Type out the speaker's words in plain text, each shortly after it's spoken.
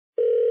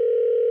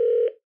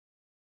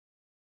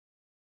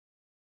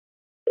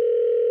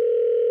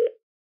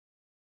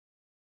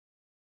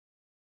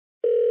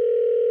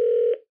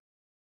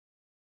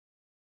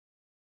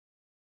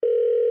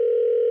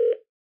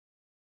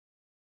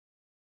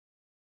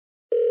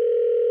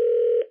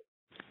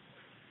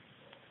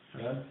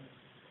Hello?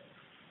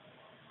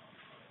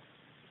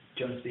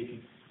 John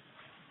speaking.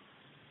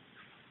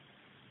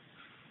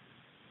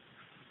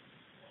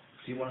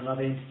 Do you want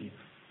another interview?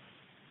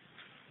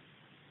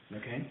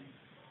 Okay.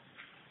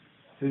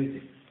 Who is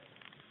it?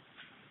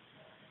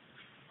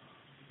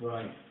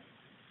 Right.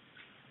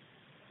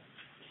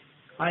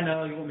 I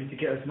know you want me to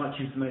get as much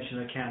information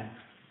as I can.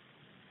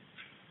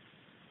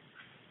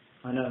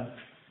 I know.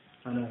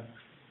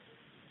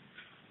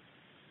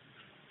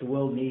 The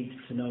world needs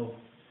to know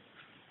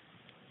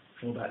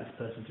more about this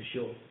person for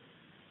sure.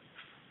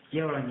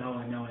 Yeah, I know.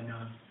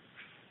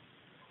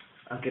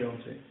 I'll get on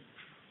to it.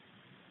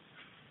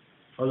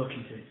 I'll look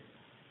into it.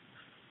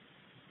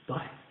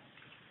 Bye.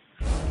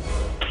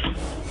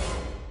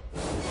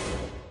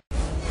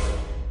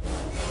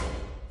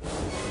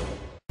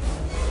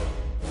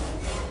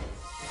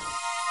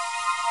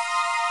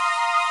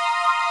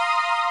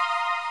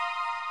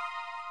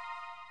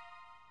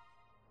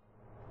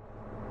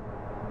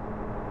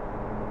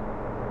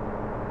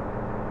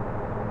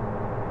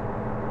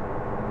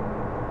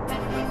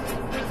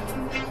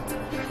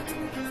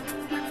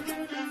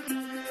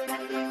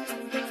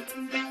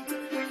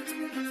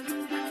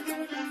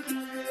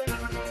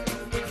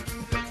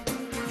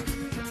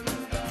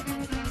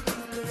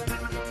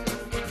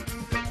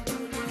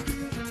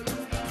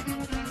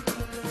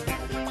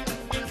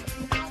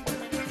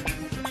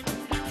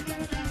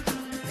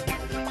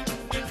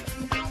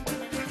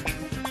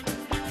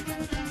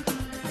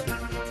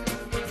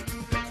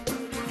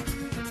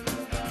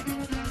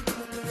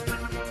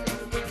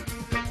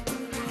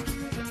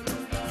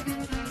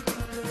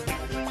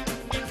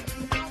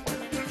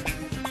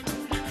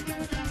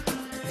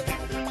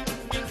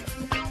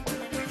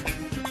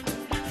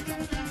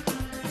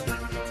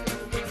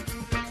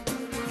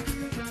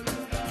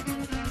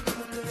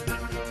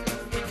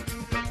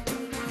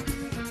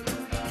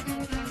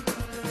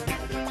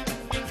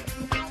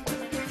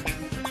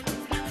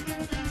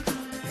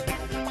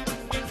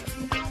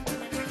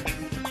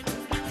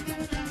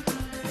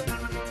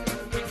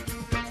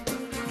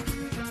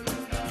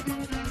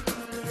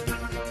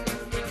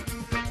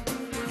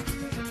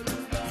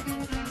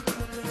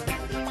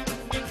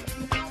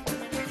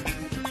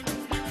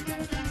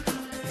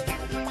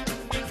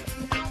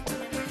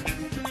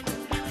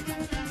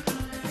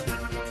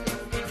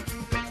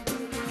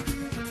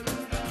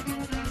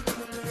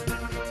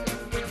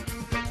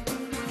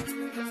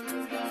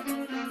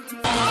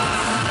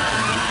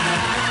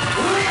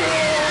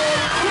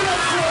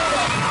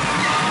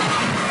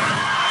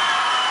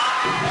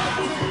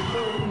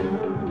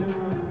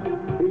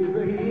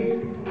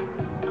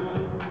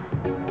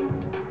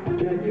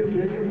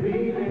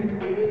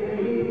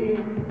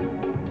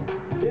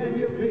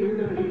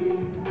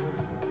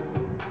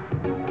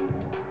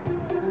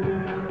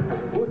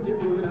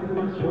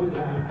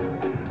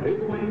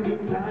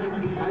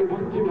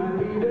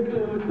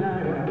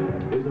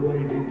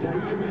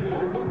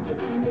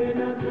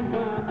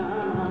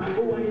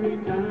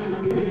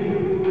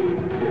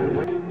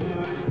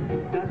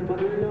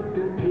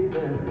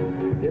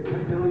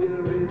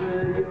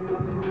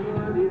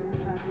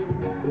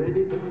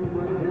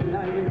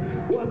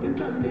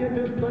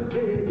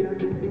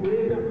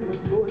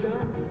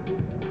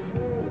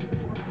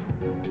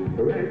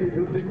 Ready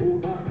to take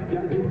over,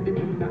 you're in the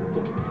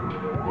conductor.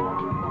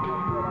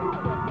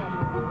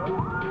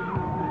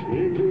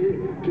 It is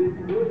this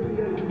good.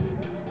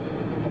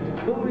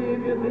 So if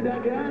you see that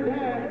girl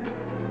there,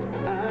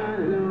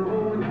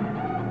 alone,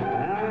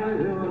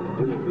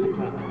 put your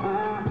flipper,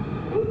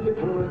 put your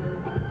foot,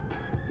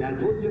 yeah,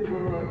 put your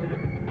foot,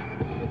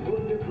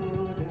 put your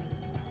foot,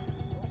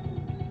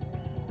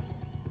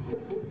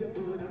 put your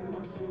foot on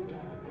my shoulder.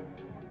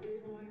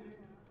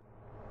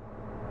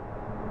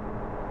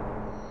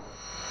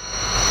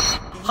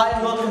 Hi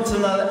and welcome to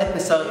another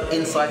episode of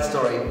Inside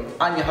Story.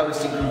 I'm your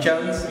host, Ingram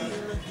Jones,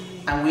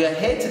 and we are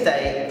here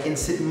today in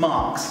St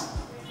Mark's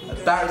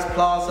at Barry's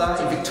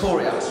Plaza in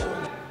Victoria.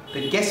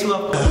 But guess who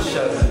I've got on the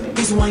show?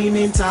 It's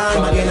winding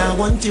time again, I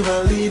want you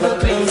to leave it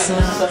closer.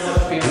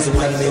 It's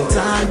winding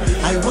time,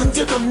 I want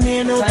you to come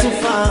near, not too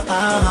far.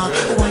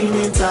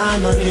 Winding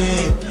time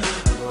again,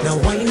 now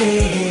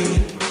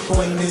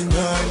winding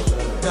time.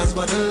 That's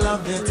what I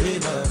love that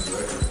river.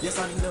 Yes,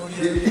 I know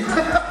you.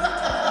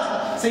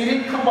 So you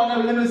didn't come by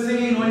no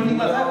limousine or anything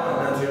like that? No,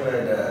 nothing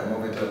like that. I'm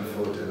moving to the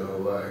foot to go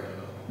work.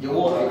 You're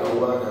walking? I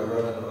work, I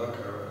run.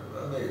 I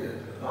made it.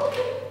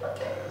 Okay.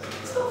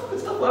 Good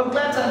stuff. Well, I'm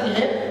glad to have you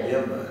here.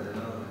 Yeah, man. You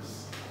know,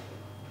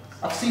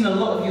 I've seen a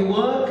lot of your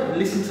work and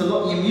listened to a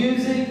lot of your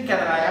music, and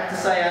I have to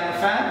say I'm a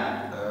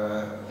fan.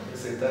 I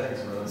say thanks,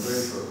 man. I'm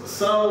grateful.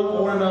 So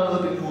I want to know a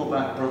little bit more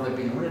about Brother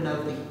B. I want to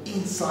know the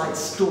inside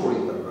story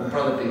of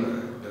Brother B.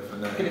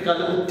 Definitely. I'm going to go a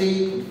little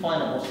deep and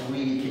find out what's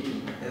really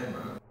kicking. Yeah, man.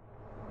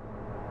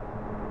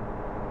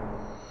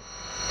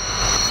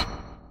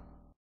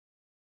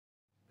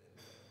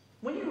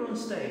 When you're on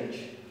stage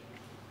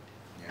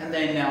and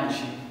they announce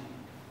you,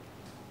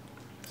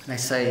 they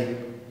say,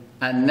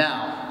 and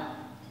now,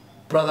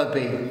 Brother B,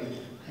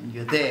 and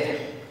you're there,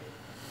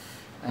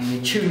 and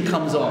your tune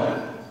comes on,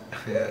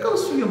 what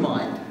goes through your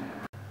mind?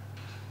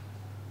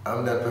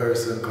 I'm that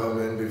person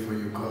coming before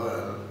you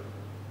call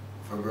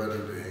for Brother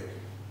B.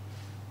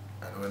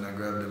 And when I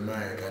grab the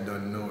mic, I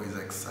don't know his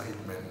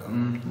excitement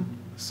now.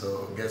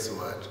 So guess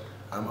what?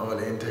 I'm all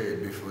into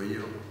it before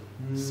you.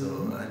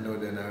 So I know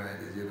then alright,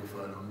 it's you to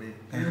follow me.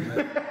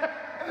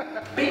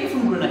 Being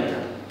from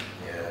Grenada,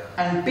 Yeah.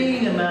 and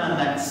being a man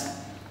that's,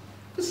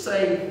 let's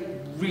say,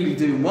 really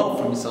doing well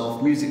for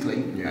himself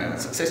musically, Yeah.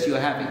 and success you're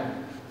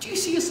having, do you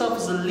see yourself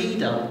as a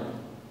leader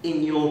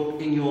in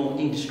your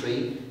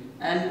industry?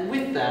 And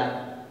with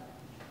that,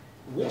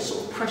 what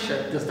sort of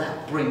pressure does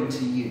that bring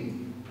to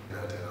you?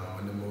 That,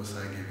 when the Most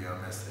High give you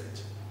a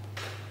message,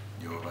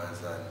 you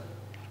understand.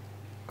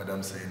 What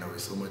I'm saying now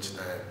is so much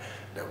time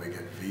that we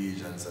get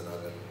visions and all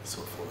and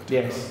so forth. you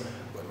Yes. know.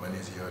 But when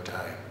it's your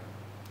time,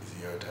 it's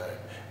your time.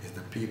 It's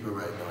the people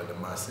right now, the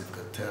massive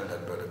could tell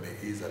that Brother Big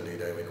is a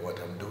leader in what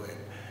I'm doing.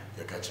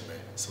 You catch me?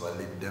 So I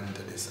leave them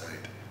to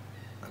decide.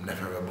 I'm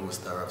never a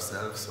boaster of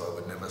self, so I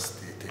would never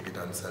take it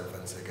on self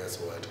and say, guess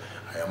what?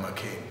 I am a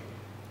king.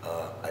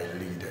 I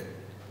lead it.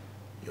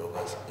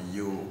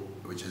 You,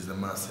 which is the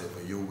massive,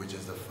 you, which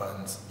is the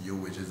fans, you,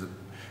 which is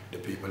the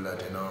people that,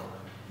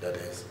 that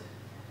is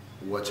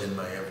watching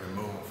my every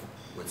move,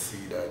 would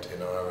see that,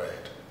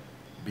 alright,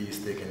 B is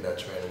taking that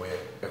trend where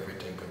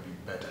everything could be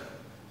better.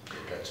 You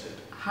catch it?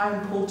 How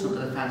important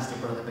are the fans to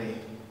Brother B?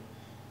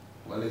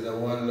 Well, it's a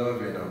one love,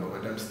 but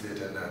with them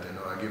stating that,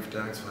 I give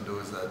thanks for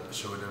those that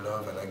show the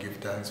love and I give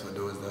thanks for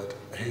those that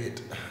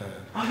hate.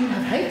 Oh, you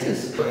have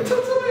haters? Tell me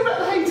about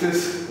the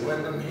haters.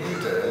 When them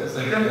haters...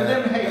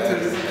 them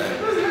haters.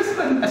 Let's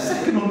spend a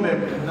second on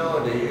them.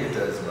 No, the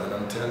haters, man,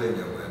 I'm telling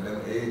you, man,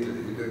 them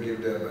haters, you could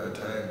give them a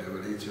time, they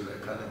will eat you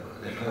like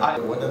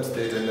cannibal. When I'm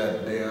stating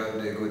that, they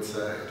have their good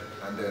side,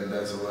 and then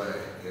that's why,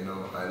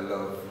 I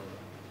love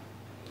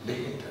the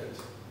haters.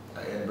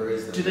 I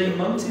embrace them. Do they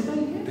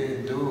motivate you?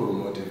 They do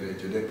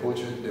motivate you. They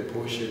push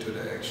you to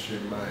the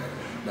extreme mind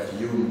that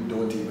you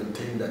don't even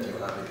think that you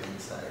have it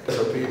inside.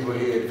 So people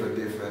hate for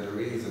different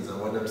reasons, and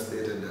when I'm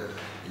stating that,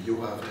 you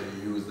have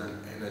to use that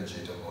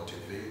energy to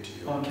motivate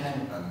you. Okay.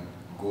 And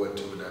go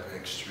to that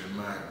extreme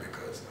mind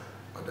because,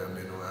 I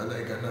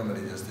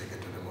normally just take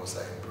it to the Most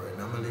High and pray.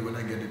 Normally when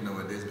I get it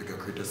nowadays, because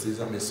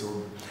criticism is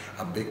so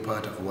a big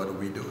part of what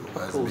we do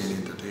as being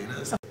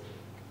entertainers.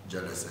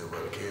 Jealousy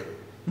will kill.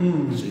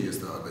 She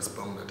used to always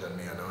pound it at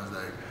me, and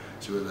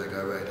she was like,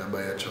 alright, I'll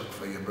buy a truck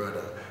for your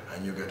brother,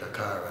 and you get a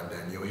car, and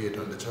then you hate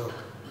on the truck.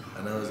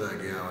 And I was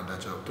like, yeah, I want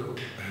that truck too.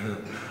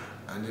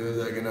 And she was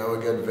like, I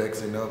would get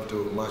vexed enough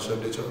to mash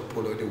up the truck,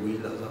 pull out the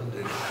wheel or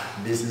something.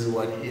 This is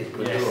what hate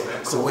could do.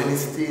 So when it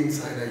stays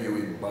inside of you,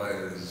 it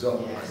boils up,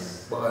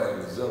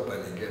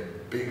 and it gets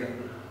bigger.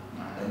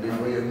 And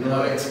before you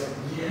know it,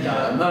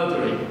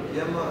 murdering.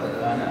 Yeah,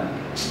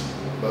 man.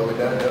 But with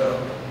that,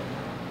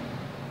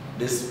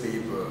 these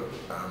people,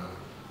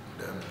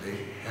 they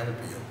help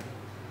you.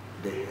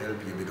 They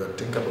help you because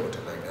think about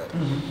it like that.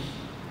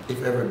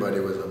 If everybody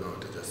was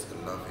about to just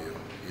love you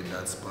in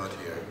that spot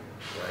here,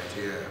 right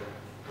here,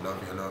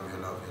 love you, love you,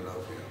 love you,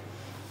 love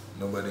you.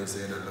 Nobody's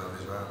saying that love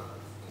is wrong.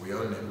 We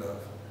all need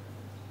love.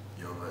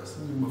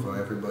 But for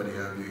everybody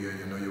have you here,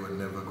 you will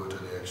never go to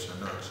the extra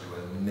notch. You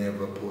will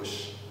never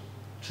push.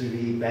 To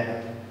be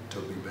better. To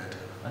be better.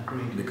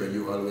 Agreed. Because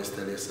you always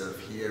tell yourself,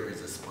 here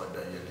is the spot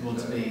that you Want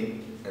to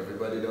be.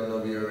 Everybody don't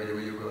love you already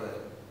where you go at.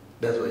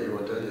 That's what you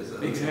want to tell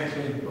yourself.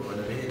 Exactly. But when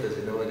the haters,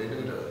 you know what they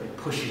do though? They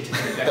push you to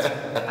be better.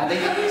 And they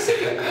don't see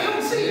it. They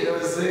don't see They it.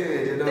 don't see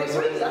it, They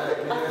think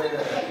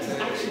the haters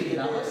actually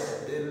love us.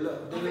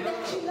 They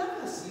actually love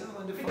us.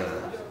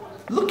 Yeah.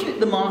 Looking at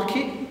the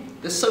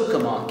market, the soca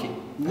market,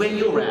 where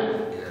you're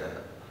at,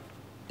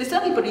 is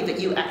there anybody that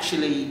you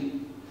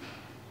actually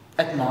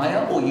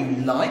admire or you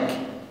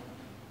like?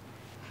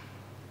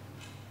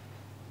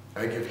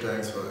 I give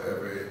thanks for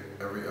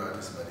every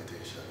artist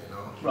meditation,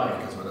 Right.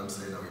 Because what I'm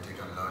saying now, we take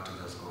a lot to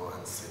just go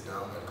and sit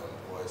down and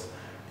compose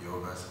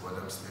yogas. What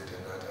I'm stating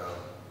that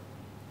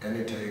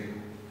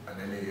anything and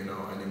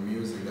any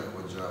music that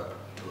would drop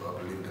to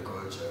uplift the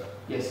culture.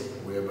 Yes.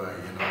 Whereby,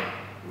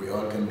 we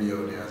all can be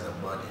out there as a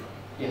body.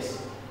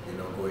 Yes.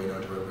 Going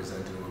out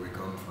representing where we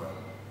come from.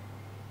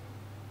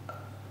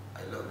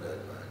 I love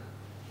that, man.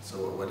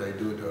 So what I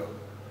do though,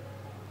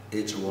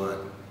 each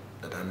one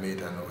that I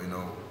meet, and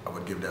I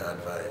would give the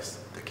advice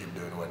to keep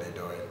doing what they're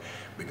doing.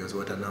 Because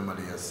what I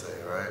normally just say,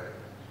 right?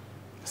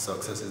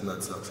 Success is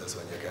not success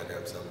when you can't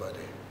help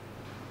somebody.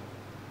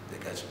 They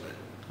catch me.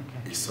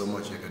 Okay. It's so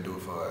much you can do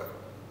for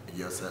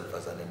yourself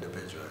as an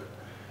individual.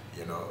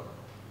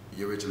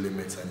 You reach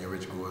limits and you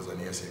reach goals,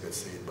 and yes, you can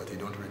see it, but you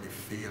don't really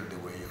feel the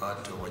way you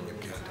ought to when you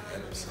can't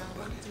help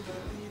somebody.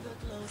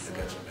 You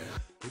catch me.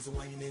 It's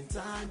whining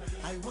time.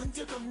 I want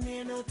you to come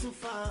near, not too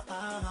far.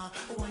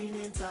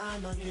 Whining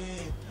time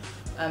again.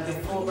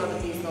 Before Brother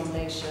B's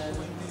nomination,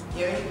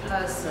 the only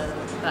person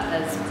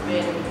that has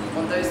been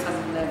on those type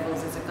of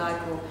levels is a guy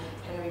called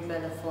Henry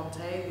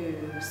Belafonte,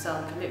 who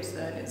sung Calypso,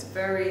 and it's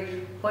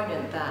very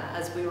poignant that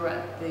as we were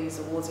at these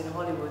awards in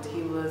Hollywood,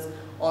 he was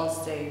on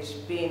stage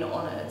being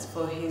honoured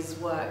for his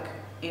work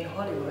in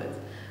Hollywood.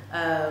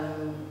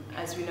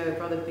 As as we know,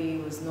 Brother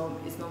B is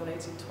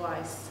nominated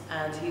twice,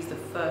 and he's the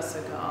first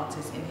soca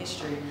artist in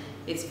history.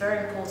 It's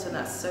very important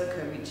that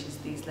soca reaches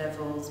these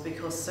levels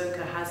because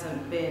soca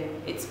hasn't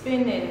been, it's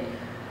been in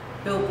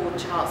Billboard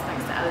charts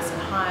thanks to Alison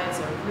Hines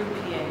and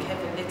Rupee and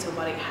Kevin Little,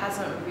 but it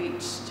hasn't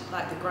reached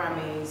like the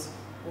Grammys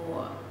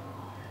or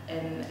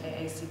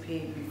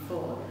NAACP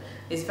before.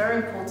 It's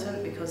very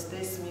important because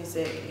this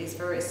music is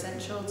very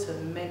essential to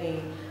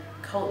many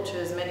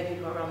cultures, many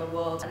people around the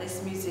world, and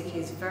this music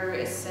is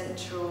very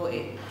essential.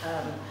 It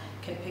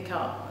can pick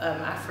up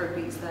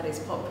Afrobeats that is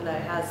popular.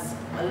 It has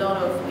a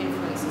lot of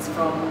influences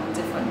from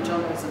different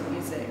genres of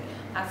music.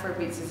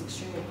 Afrobeats is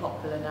extremely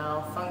popular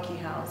now. Funky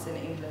house in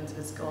England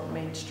has gone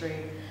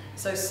mainstream.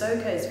 So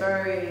soca is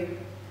very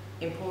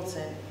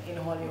important in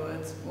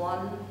Hollywood.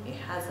 One, it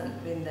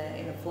hasn't been there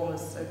in a form of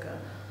soca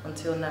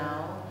until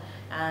now,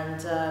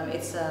 and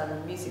it's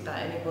music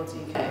that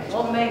anybody can.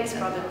 What makes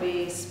Brother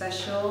B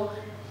special?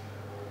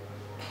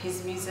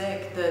 His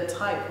music, the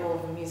type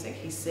of music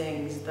he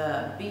sings,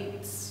 the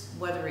beats,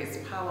 whether it's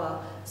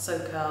power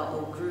soca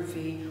or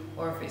groovy,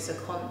 or if it's a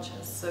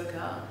conscious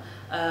soca.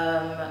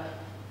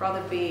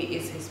 Brother B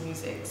is his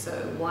music, so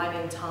Wine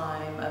in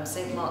Time,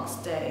 St. Mark's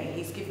Day,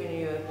 he's giving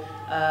you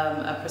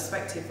a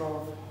perspective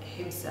of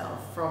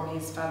himself from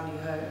his family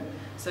home.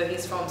 So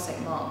he's from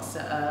St. Mark's,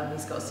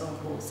 he's got a song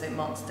called St.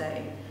 Mark's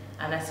Day,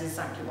 and that's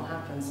exactly what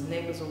happens.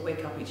 Neighbours will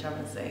wake up each other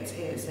and say, it's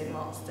here, it's St.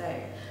 Mark's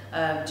Day.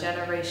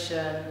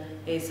 Generation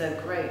is a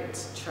great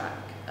track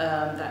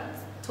that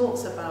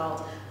talks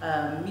about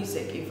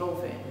music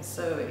evolving.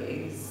 So it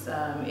is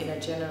in a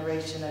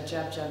generation, a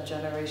jab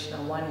generation,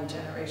 a whining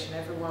generation.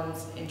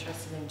 Everyone's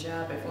interested in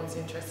jab, everyone's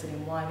interested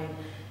in whining.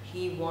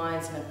 He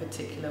whines in a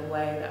particular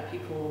way that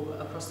people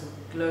across the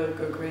globe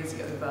go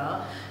crazy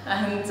over.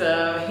 And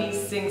he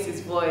sings,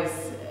 his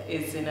voice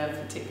is in a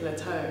particular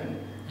tone.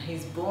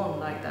 He's born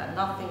like that.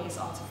 Nothing is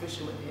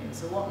artificial with him.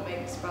 So what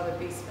makes Brother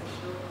B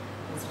special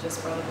is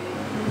just Brother B.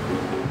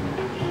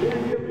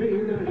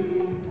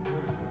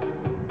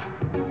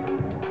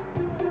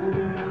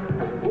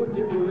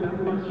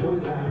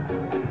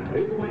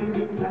 It's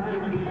waiting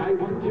time, I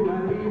want you, I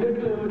need a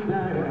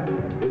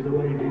closer. It's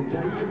waiting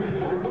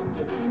time, I want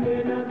you,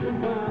 they're not too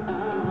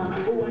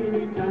far.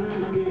 Waiting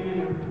time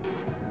again,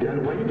 they're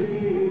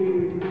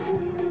waiting.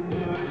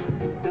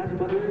 That's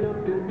what I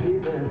love to see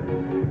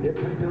them. If I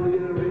know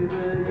you're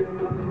river, you're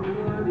coming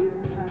toward this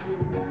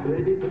time.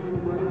 Ready to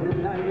move the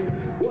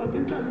line.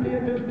 Walking Sunday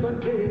to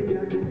Sunday,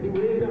 you're just the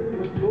way up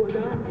your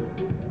shoulder.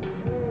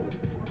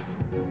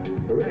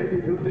 Ready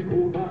to take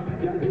over,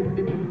 you're in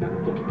the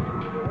conductor.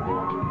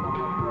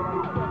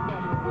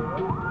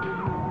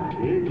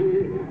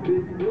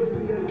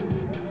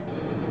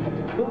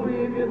 So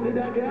if you see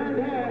that girl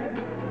there,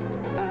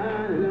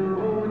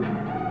 alone,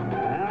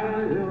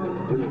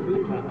 put your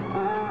flipper,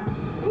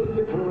 put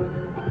your foot,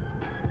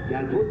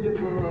 girl, put your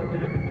foot,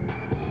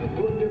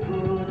 put your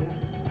foot,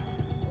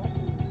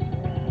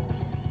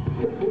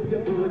 put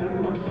your foot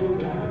on my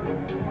shoulder,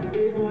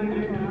 ain't one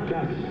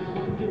dash.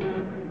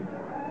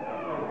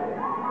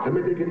 Let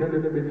me take it a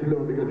little bit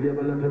slow because we have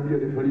a lot of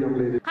beautiful young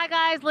ladies. Hi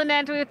guys, Linda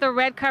Andrew with the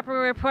Red Carpet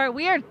Report.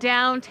 We are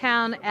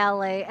downtown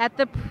LA at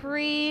the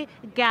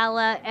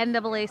pre-gala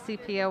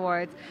NAACP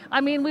Awards.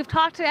 I mean, we've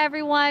talked to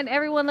everyone.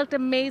 Everyone looked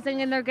amazing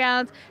in their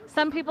gowns.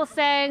 Some people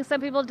sang,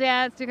 some people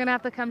danced. You're going to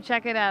have to come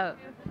check it out.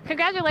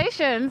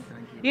 Congratulations.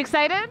 Thank you. You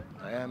excited?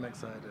 I am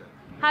excited.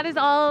 How does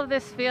all of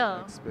this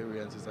feel?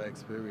 Experience is an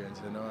experience,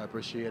 you know. I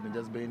appreciate it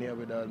just being here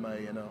with all my,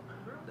 you know,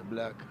 the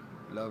black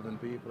loving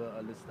people,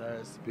 all the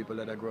stars, people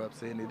that I grew up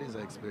seeing. It is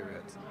an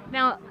experience.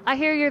 Now, I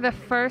hear you're the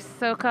first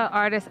soca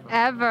artist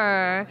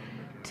ever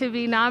to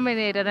be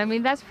nominated. I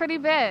mean, that's pretty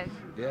big.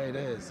 Yeah, it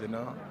is, you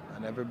know.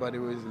 And everybody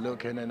was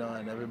looking, you know,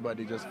 and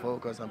everybody just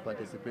focused on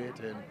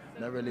participating.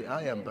 Not really,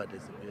 I am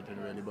participating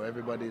really, but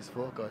everybody is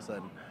focused,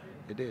 and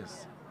it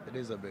is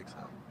a big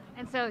song.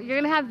 And so you're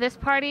going to have this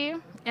party,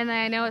 and then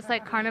I know it's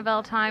like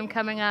carnival time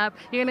coming up.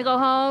 You're going to go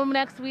home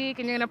next week,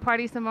 and you're going to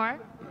party some more?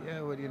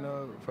 Yeah, well, you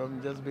know,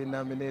 from just being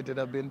nominated,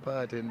 I've been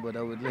partying, but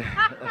I would leave.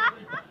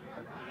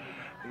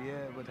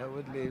 Yeah, but I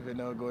would leave, you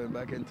know, going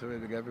back into it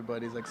because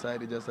everybody's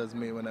excited just as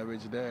me. When I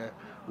reach there,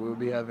 we'll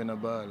be having a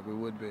ball. We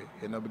would be,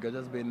 you know, because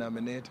just being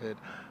nominated,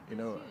 you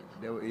know,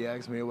 he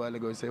asked me a while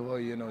ago, he said, well,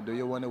 you know, do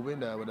you want to win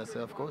that? But I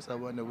said, of course I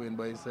want to win.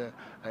 But he said,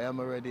 I am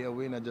already a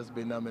winner, just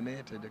being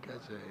nominated, you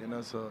catch it, you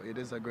know, so it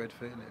is a great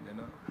feeling, you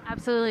know.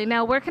 Absolutely.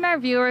 Now, where can our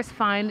viewers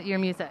find your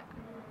music?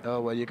 Oh,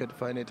 well, you could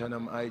find it on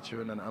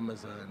iTunes and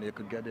Amazon. You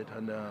could get it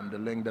on the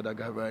link that I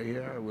got right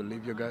here. I will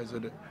leave you guys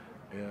with it.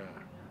 Yeah.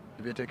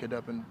 If you take it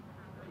up and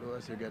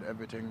close, you get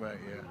everything right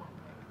here.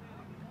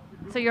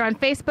 So you're on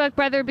Facebook,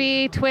 Brother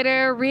B,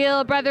 Twitter,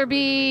 Real Brother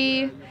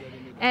B,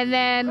 and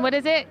then what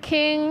is it?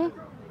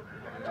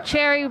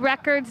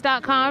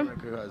 KingCherryRecords.com?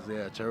 Records,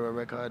 yeah,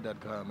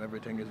 cherryrecord.com.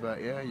 Everything is right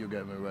here. You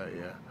get me right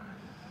here.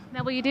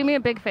 Now, will you do me a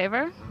big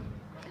favor?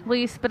 Will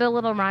you spit a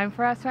little rhyme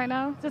for us right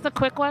now? Just a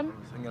quick one.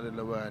 Sing a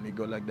little one, you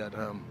go like that,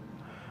 all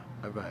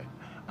right.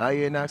 I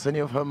ain't asking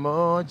you for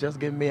more, just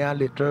give me a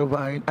little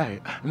wine.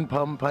 Aye,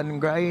 pump and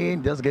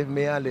grind, just give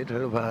me a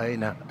little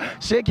wine.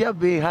 Shake your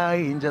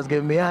behind, just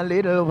give me a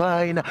little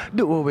wine.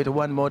 Do it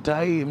one more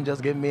time,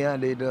 just give me a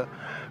little.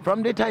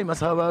 From the time I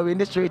saw her in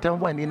the street and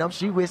winding up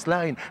she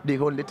waistline, the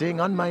only thing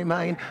on my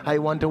mind, I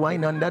want to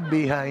whine on that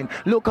behind.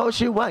 Look how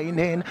she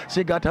whining,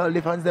 she got all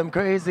the fans them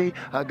crazy.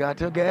 I got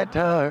to get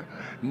her,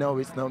 no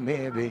it's not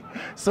maybe.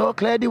 So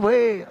clear the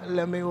way,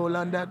 let me hold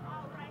on that.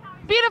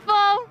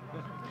 Beautiful.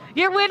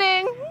 You're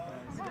winning.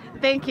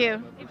 Thank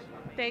you.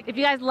 If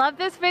you guys love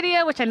this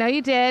video, which I know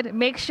you did,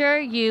 make sure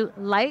you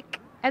like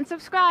and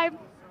subscribe.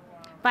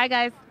 Bye,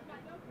 guys.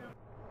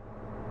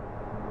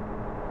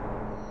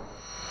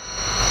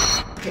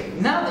 Okay,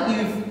 now that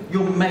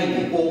you've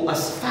made it, or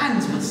as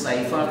fans would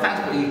say, from a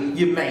fan's point of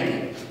view, you've made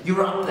it.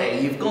 You're up there,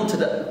 you've gone to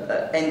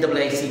the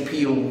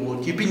NAACP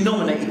award, you've been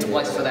nominated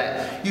twice for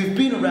that, you've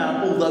been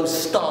around all those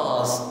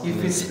stars,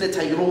 you've been sitting at the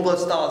table, all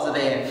those stars are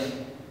there.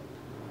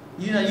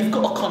 You know, you've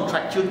got a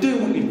contract, you're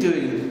doing what you're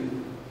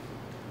doing.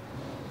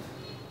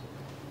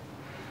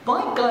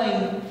 By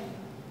going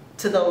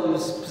to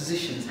those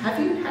positions, have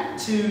you had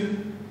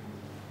to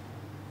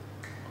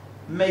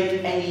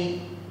make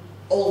any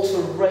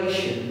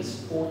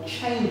alterations or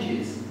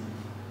changes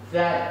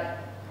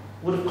that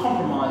would have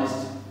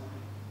compromised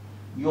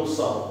your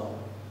soul?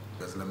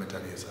 Because let me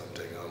tell you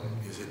something,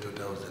 you see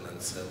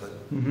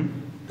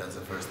 2007, that's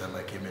the first time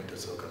I came into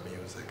soca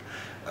music,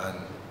 and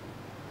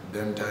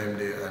them time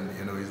there, and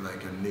you know, it's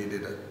like you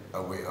needed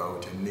a way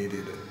out, you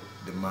needed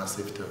the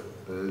massive to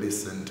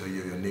listen to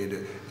you,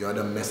 you had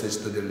a message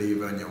to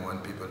deliver and you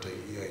want people to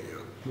hear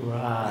you.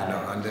 Right. You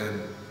know, and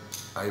then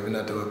I even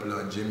had to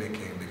applaud Jimmy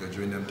King, because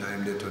during them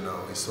time there to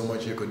now, there's so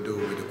much you could do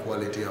with the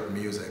quality of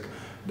music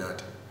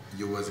that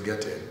you was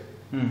getting.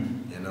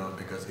 You know,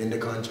 because in the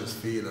conscious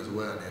field as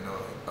well, you know,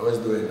 I was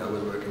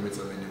working with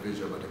some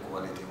individual, but the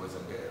quality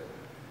wasn't there.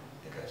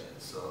 You catch it?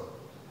 So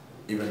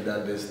even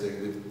that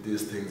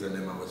these things and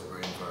them I was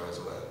praying for as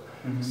well.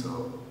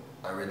 So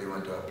I really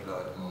want to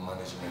applaud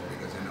management,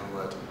 because you know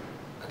what,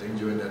 I think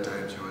during that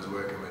time she was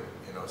working with,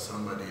 you know,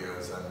 somebody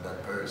else, and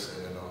that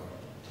person, you know,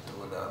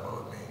 told her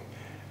about me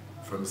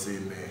from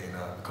seeing me in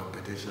a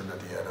competition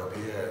that he had up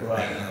here.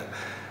 Right.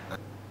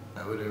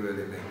 I wouldn't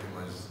really make too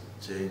much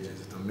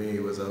changes. To me,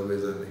 it was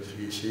always,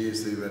 she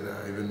used to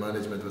even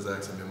management was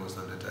asking me most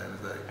of the time,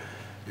 it's like,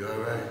 you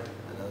alright?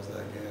 And I was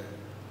like, yeah.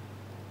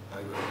 I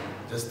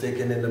was just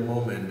taking in the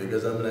moment,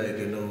 because I'm like,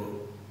 you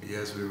know,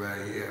 yes, we're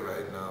right here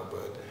right now,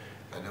 but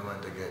I don't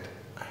want to get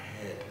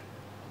ahead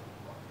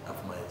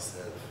of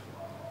myself,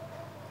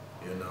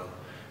 you know,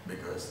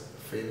 because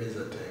fame is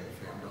a thing.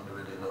 Fame don't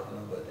really love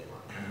nobody.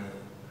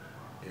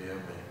 You hear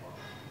me?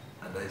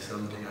 And that's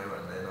something I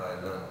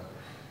learned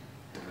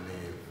to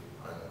live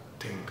and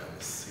think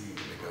and see,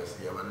 because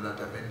you have a lot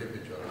of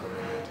individuals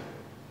coming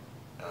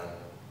in and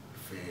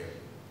fame,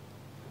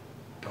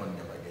 turn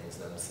them against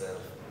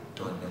themselves,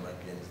 turn them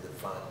against the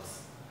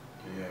fans.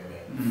 You hear me?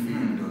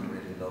 Fame don't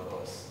really love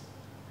us.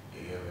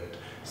 You hear it?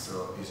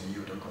 So it's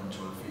you to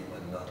control fame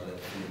and not let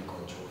fame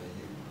control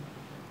you.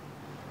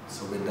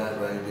 So with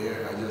that right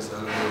there, I just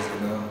always,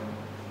 you know,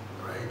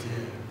 right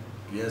here.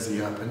 Yes,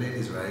 it's happening,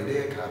 it's right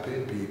there,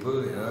 clapping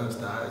people, you know,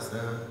 stars,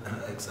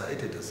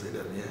 excited to see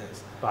them,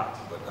 yes. But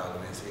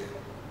always here.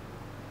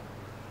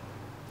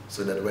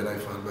 So that when I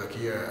fall back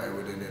here, I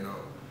wouldn't, you know,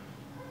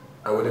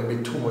 I wouldn't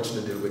be too much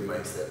to deal with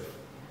myself.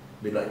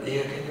 Be like,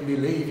 yeah, can you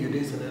believe you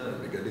this and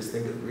that? Because this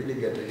thing really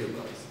get to you,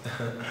 boss.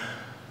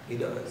 It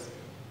does.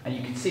 And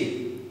you can see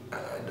it.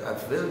 I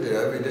feel it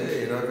every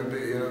day, you know, I'm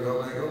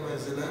like, oh my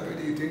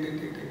celebrity,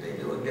 think,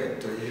 it will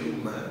get to you,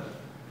 man.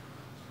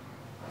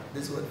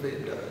 This is what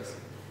fame does.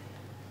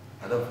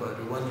 And at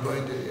one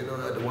point, you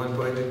know, at one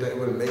point in time, it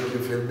will make you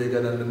feel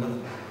bigger than the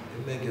man.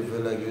 It make you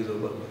feel like you're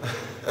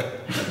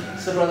Obama.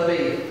 So, Brother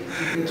B,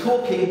 you've been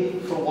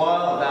talking for a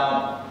while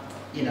about,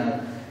 you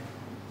know,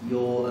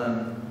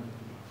 your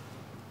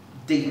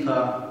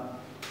deeper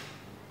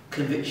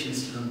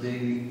convictions from the,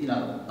 you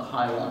know, the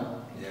high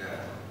one.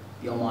 Yeah.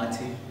 The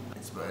Almighty.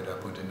 It's by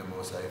that putting the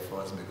Most High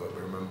first, because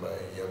remember,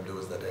 you have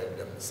those that help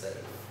themselves.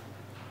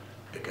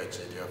 You catch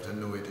it, you have to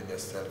know it in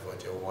yourself,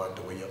 what you want,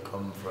 where you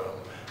come from,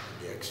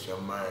 the extra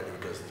mile,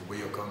 because where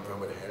you come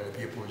from will help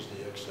you push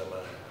the extra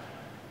mile.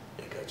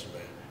 You catch me?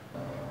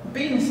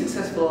 Being a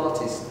successful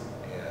artist,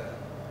 yeah.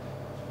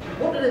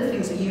 What are the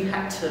things that you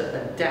had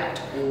to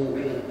adapt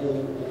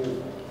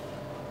or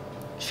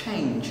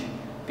change?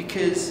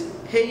 Because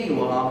here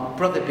you are,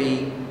 Brother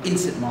B, in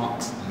St.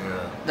 Mark's.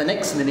 Yeah. The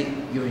next minute,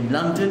 you're in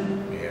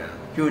London, yeah.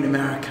 You're in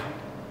America.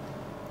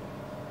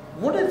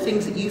 What are the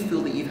things that you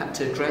feel that you've had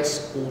to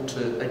address or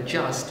to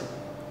adjust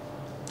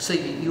so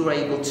you're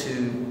able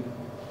to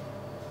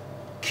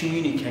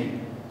communicate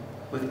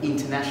with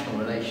international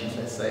relations,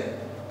 let's say?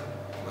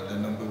 Well, the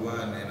number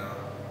one, you know,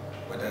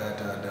 what I had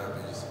to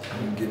adapt is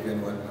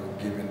giving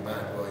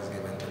back what is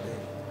given to me.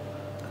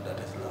 And that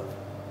is love.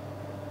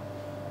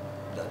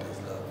 That is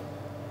love.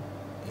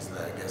 It's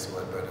like, guess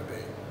what, Brother B?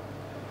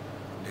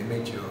 They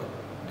meet you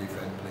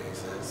different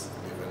places,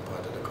 different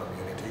part of the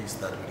community.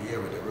 Start with here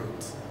with the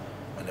roots.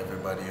 and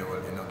everybody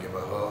will, you know, give a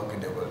hug,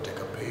 and they will take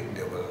a pic,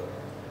 they will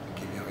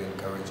give you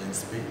encouraging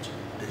speech.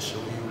 They show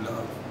you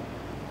love.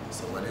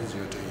 So what is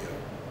due to you?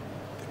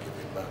 To give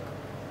it back.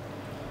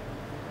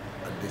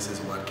 And this is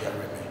what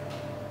carried me.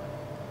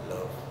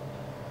 Love.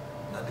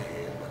 Not the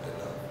hate, but the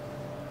love.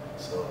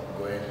 So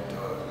going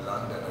to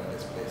London and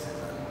these places,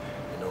 and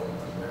you know,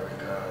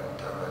 America and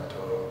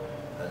Toronto,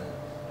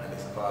 and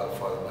it's all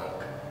fall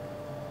back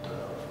to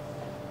love.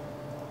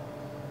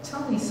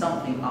 Tell me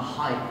something, a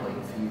high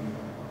point for you,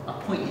 a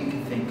point you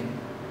can think,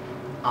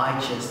 I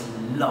just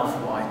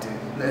love what I do.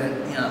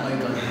 You know,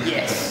 like,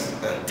 yes,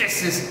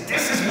 this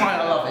is why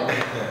I love it.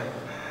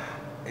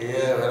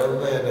 Yeah, but I've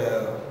made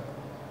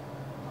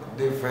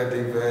different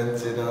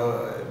events, you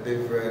know,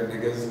 different,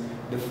 because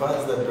the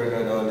fans that bring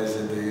out all this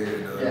into you,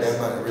 you know, yes. they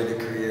might really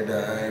create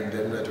the hype,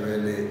 they might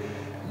really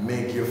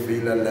make you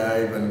feel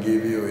alive and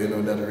give you, you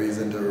know, that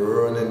reason to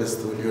run in the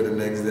studio the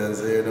next day and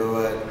say, you know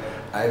what,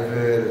 I've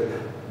heard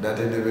that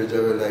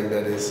individual like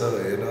that is so,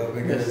 you know,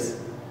 because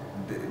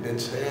they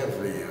cheer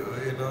for you,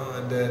 you know,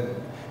 and then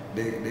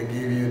they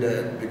give you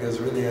that, because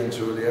really and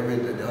truly,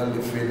 the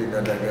only feeling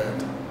that I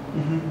got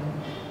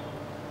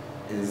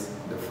is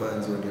the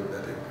fans will give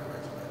that encouragement.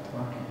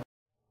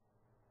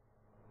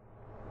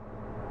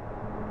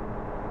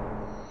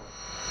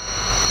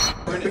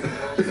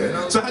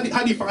 So how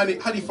do you find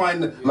it? How do you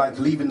find like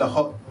leaving the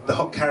hot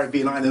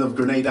Caribbean island of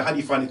Grenada? How do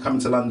you find it coming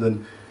to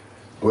London?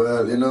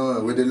 Well, you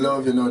know, with the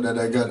love, you know, that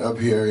I got up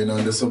here, you know,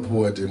 and the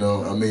support, you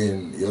know, I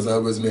mean, it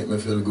always make me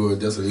feel good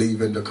just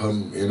leaving to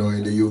come, you know,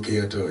 in the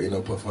UK to, you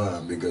know,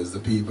 perform, because the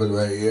people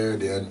right here,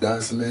 the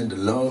endorsement, the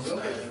love,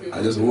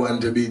 I just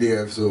want to be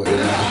there, so, you know, to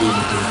do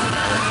the thing.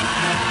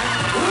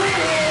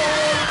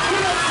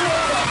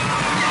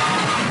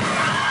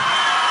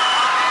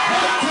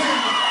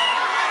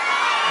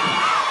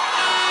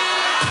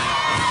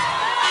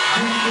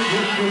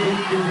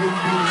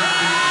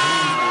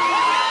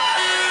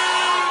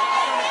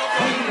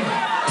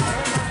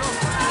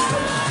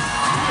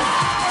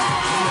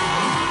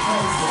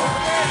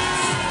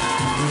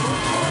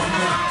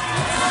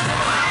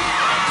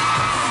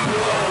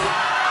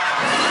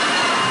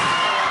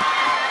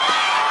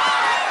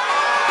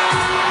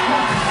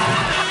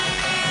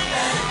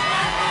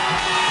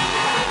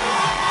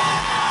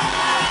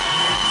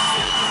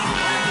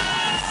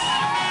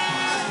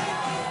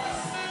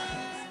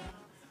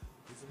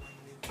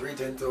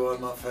 Greeting to all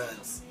my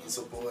fans and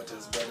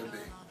supporters, Brother B.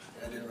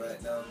 Heading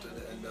right now to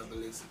the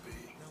NAACP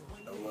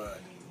award.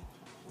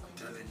 I'm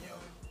telling you,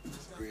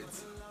 it's great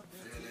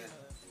feeling,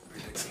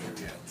 great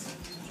experience.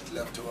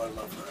 Love to all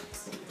my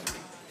fans.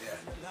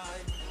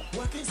 Yeah.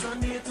 Working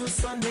Sunday to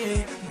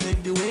Sunday,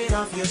 take the weight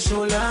off your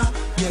shoulder.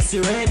 Yes,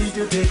 you're ready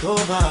to take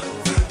over.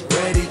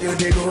 Ready to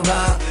take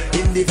over.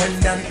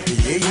 Independent,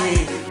 yeah,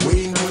 yeah.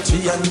 We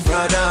Gucci and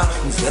Prada.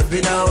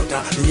 Stepping out,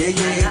 yeah,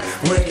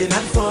 yeah. Working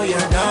hard for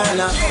your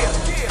dollar.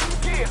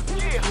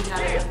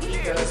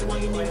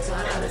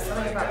 There's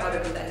something about Brother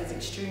B that he's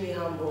extremely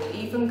humble.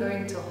 Even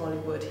going to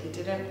Hollywood, he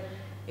didn't.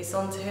 It's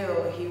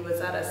until he was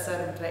at a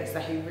certain place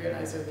that he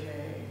realized,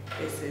 okay,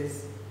 this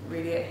is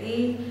really it.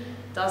 He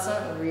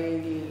doesn't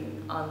really,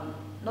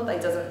 not that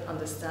he doesn't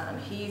understand,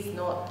 he's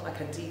not like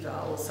a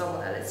diva or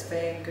someone that lets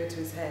fame go to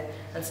his head.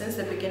 And since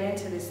the beginning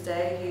to this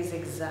day, he's the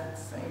exact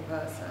same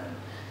person.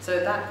 So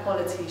that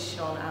quality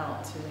shone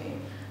out to me.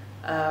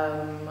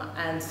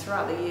 And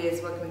throughout the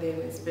years working with him,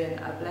 it's been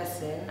a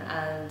blessing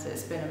and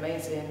it's been an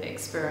amazing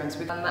experience.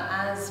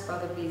 As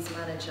Brother B's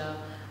manager,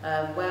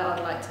 where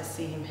I'd like to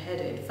see him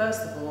headed,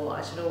 first of all,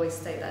 I should always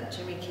state that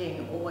Jimmy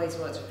King always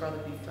works with Brother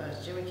B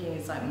first. Jimmy King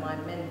is like my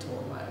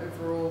mentor, my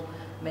overall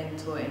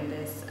mentor in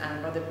this,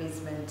 and Brother B's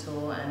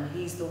mentor, and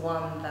he's the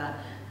one that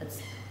has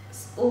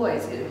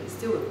always, he's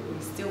still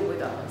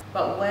with us.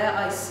 But where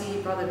I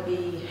see Brother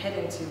B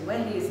heading to,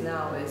 where he is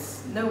now,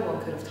 is no one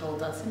could have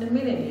told us in a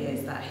million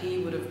years that he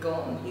would have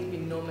gone. He's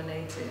been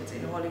nominated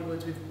in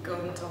Hollywood, we've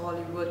gone to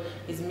Hollywood,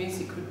 his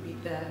music would be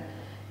there.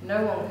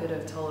 No one could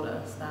have told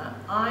us that.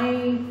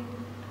 I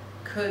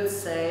could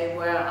say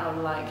where I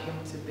would like him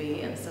to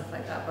be and stuff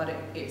like that, but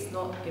it's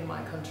not in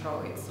my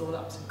control, it's all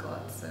up to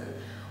God. So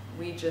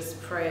we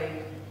just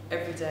pray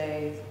every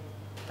day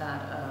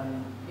that,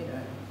 you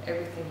know,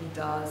 everything he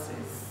does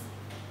is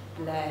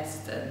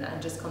blessed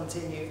and just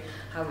continue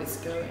how it's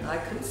going. I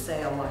couldn't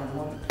say, oh, I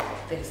want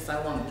this,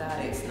 I want that.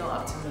 It's not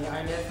up to me.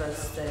 I never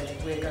said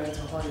we're going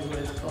to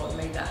Hollywood. God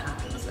made that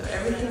happen. So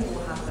everything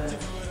will happen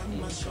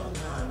in short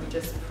time. We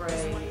just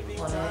pray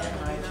on it,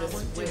 and I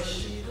just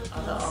wish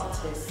other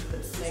artists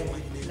the same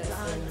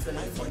blessings and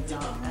the same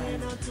luck,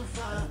 and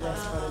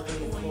bless Brother B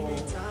for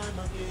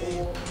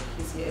all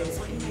his years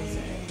in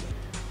music.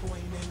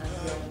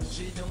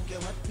 She don't care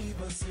what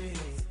people say.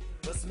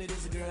 Trust me,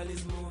 this girl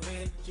is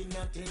moving. She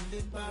not in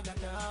the bag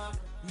at all.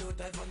 No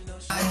time for no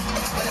shit.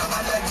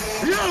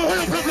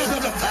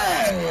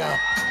 Hey!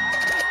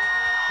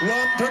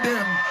 Walk to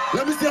them.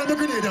 Let me see on the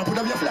Grenadian. Put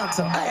up your flags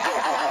up. Hey.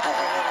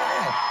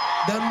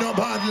 Them no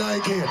bad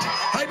like it.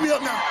 Hide me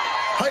up now.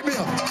 Hype me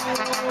up.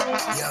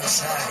 Young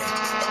Shy,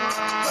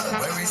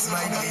 where is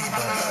my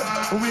neighbor?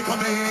 When we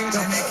come in,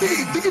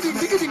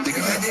 dig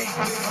it.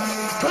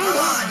 Come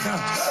on.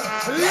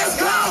 Let's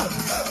go.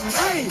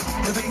 Hey.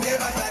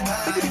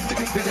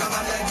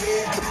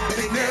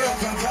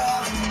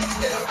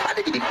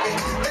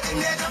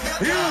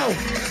 Yo.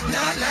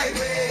 Not like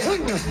me.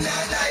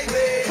 Not like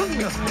me.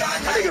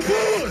 I think it's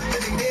good.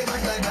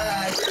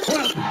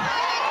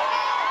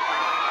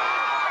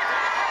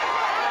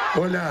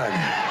 Hold on.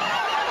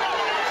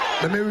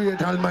 Let me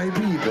rate all my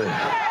people.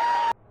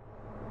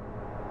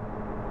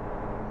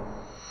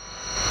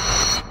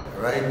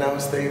 Right now,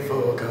 stay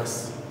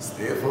focused.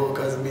 Stay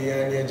focused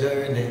beyond your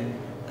journey.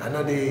 I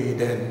know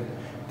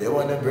they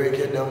wanna break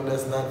you down,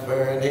 that's not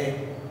funny.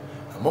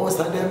 And most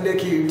of them, they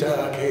keep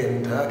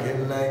talking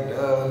like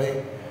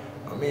dummy.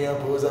 And me, I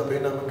pose up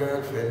in my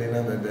girlfriend, and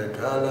I'm bed,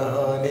 call her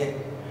honey.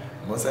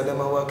 Most of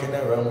them are walking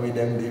around with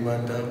them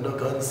demons, have no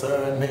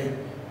concern me.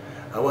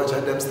 I watch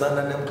them stand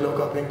and them cloak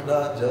up in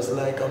cloth just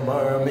like a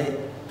army.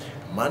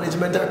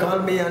 Management a call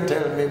me and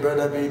tell me,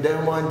 brother, be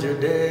them want you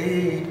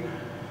dead.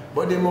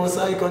 But the most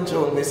I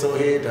control me, so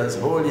haters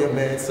hold your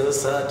mates, so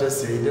sad to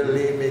see the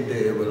limit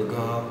they will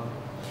go.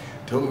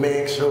 To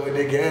make sure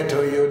they get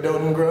to you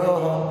don't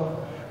grow.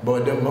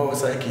 But the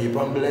most I keep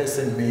on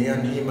blessing me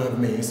and him have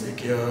me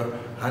secure.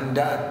 And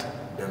that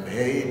them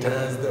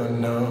haters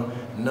don't know.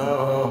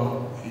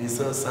 No, it's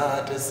so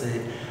sad to see.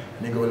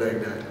 And they go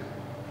like that.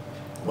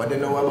 What they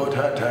know about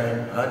hard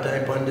time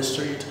on the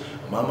street.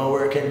 Mama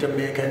working to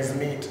make ends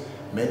meet.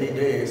 Many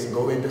days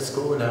going to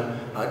school,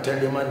 I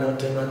tell you man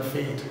nothing on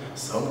feet.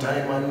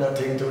 Sometime man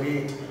nothing to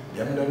eat.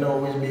 Them don't know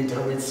which beat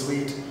or which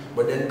sweet.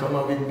 But then come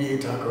up with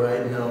beat talk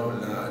right now,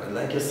 Lord.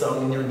 Like your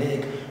song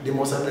unique. The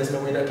most I bless me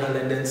with a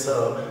talent then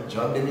so.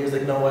 Drop the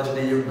music now watch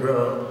the youth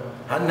grow.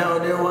 And now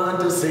they want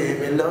to see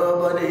me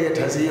love, but the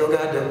haters you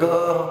got to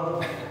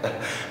go.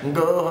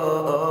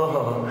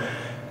 Go.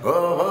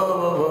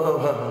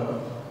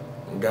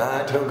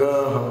 Got to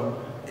go.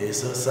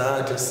 It's so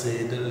sad to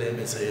see the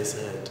limits, he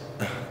said.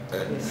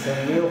 It's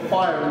some real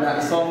fire in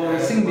that song. When we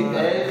sing it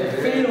there,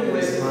 feel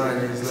it.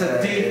 It's a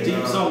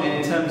deep song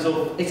in terms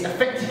of it's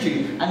affected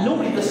you. And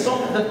normally the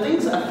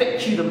things that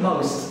affect you the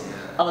most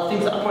are the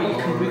things that probably you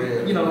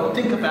can,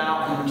 think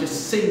about and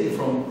just sing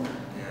from.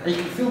 And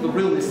you can feel the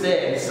realness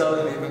there.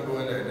 So even go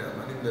like that,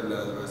 man. In the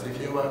last verse,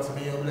 if you ask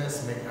me, you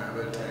bless me, I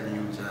will tell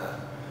you, Jah.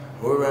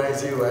 Who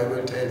rise you, I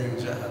will tell you,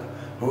 Jah.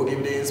 Who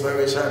give the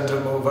inspiration to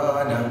move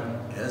on?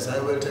 Yes, I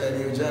will tell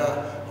you,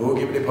 Jah. Who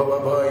give the power,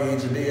 boy,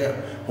 each day?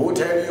 Who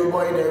tell you,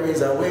 boy, there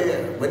is a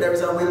way? When there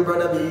is a will,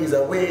 brother, there is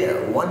a way.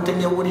 One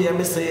thing you would hear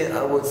me say,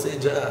 I would say,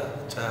 Jah.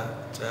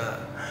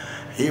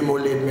 He who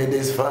lead me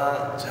this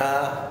far,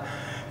 Jah.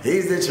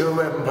 He's the true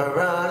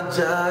emperor,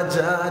 Jah.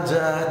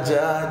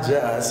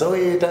 So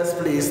haters,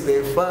 please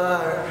stay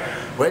far.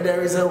 Where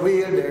there is a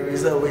will, there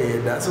is a way.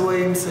 That's what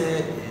him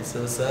say. It's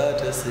so sad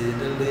to see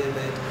the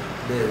limit.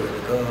 They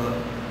will go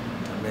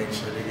to make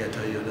sure they get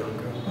to you, don't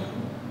go.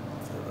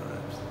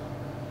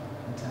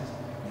 fantastic.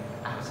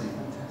 Absolutely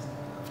fantastic.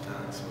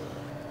 Thanks.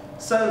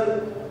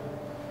 So,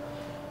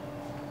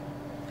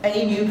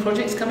 any new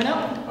projects coming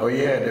up? Oh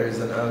yeah, there is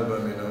an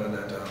album, that I'm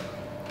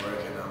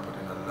working on,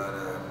 putting a lot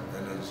of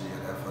energy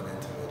and effort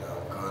into it.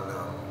 Called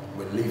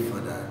We Live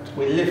For That.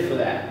 We Live For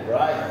That,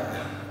 right?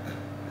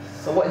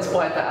 So what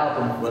inspired that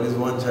album? Well, it's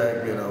one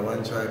track,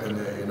 and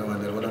then,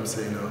 and then what I'm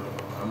saying,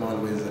 I'm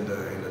always in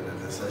the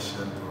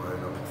session,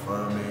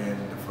 performing,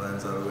 the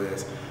fans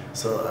always.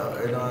 So,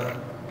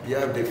 you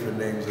have different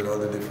names with all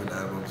the different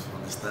albums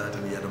from the start,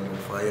 and you had the Moon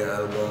Fire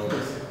album,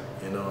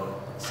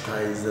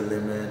 Sky Is The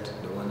Limit,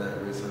 the one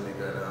that recently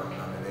got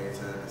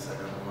nominated, the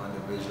second one, The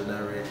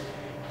Visionary,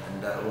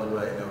 and that one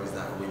right now is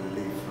that We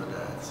Live For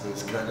That. So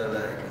it's kind of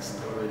like a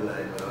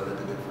storyline with all of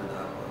the different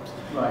albums.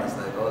 Right. It's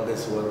like all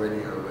this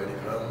already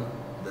come,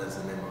 that's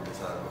the name of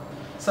this album.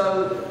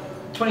 So,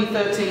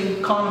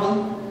 2013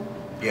 Carnival.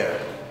 Yeah.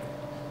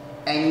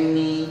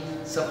 Any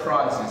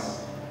surprises?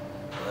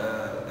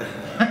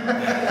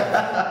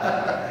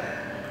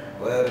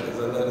 Well, there's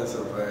a lot of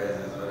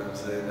surprises, but I'm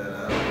saying that I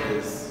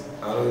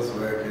always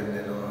working,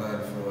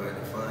 hard for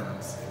the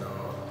fans,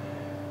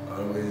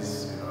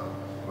 always,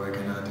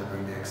 working hard to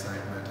bring the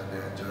excitement and the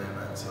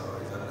enjoyment, so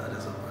it's a lot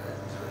of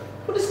surprises.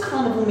 What does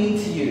Carnival mean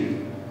to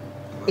you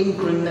in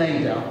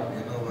Grenada?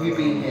 You've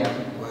been here.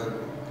 Well,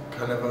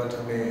 Carnival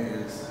to me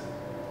is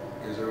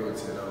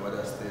roots, what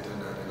I stated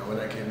that, when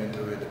I came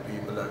into it, the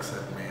people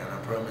accept me, and I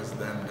promised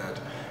them that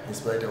in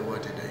spite of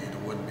what it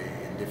would be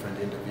in different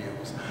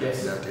interviews,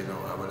 yes, that,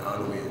 I will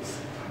always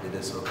be the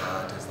soca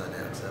artist that they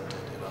accepted,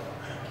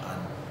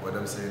 And what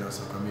I'm saying,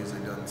 soca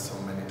music done so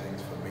many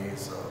things for me,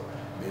 so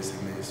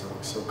basically,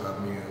 soca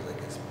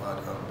music is part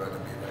of Brother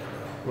B right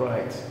now.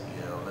 Right.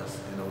 Yeah, but,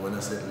 when I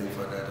said live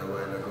for that a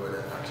while ago,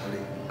 that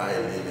actually, I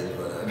live it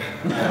for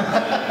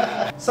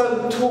that.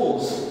 So,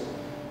 tours.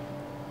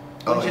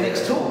 When's your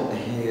next tour?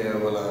 Yeah,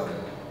 well,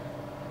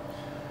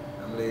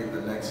 I'm leaving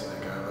the next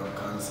week. I have a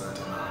concert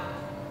in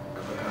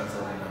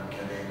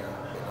Grenada,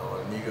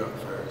 New York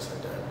first,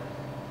 and then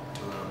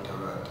to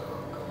Toronto,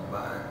 come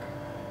back,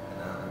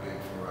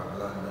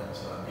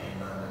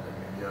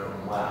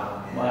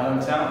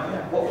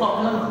 What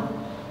part of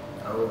London?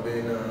 I would be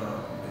in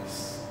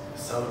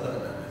South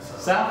London.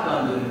 South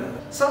London.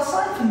 So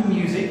aside from the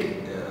music,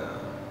 Yeah.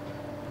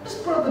 what does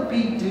Brother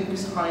B do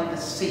behind the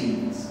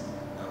scenes?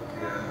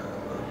 Okay.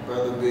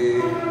 Brother B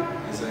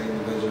is an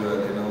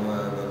individual, you know, I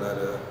have a lot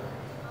of,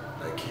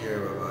 I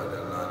care about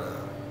a lot of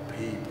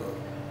people.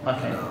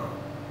 Okay. You know,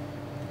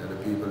 the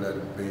people that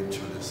have been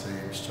through the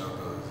same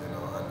struggles, you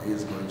know, and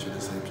is going through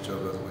the same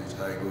struggles which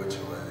I go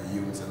through as a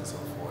youth and so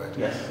forth.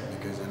 Yes.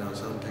 Because, you know,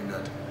 something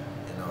that,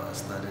 you know, I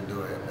started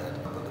doing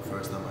that, but the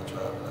first time I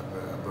traveled,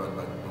 I brought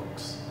back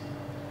books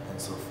and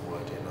so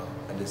forth, you know.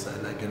 I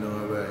decided, like, you know,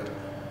 alright,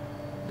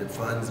 the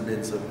fans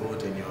been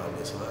supporting you on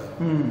this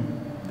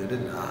one. They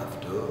didn't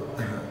have to.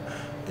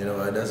 You know,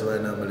 and that's why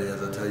normally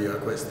as I tell you, I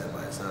question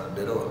myself,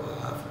 they don't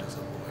have to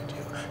support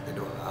you. They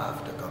don't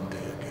have to come to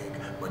your gig,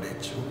 but they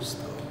choose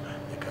to.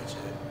 You catch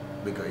it?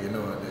 Because, you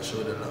know, they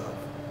show the love.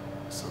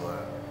 So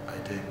I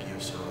think you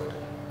should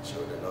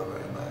show the love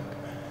right back.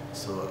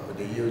 So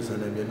the youths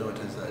and them, you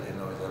notice that, you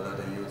know, a lot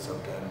of youths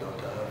sometimes don't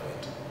have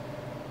it.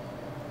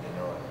 You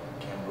know,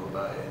 can't go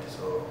by it.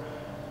 So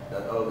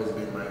that always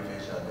been my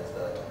vision, is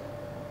that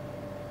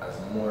as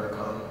more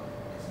come,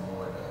 is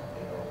more that,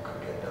 you know,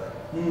 could get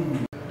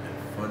done.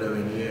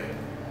 Following year,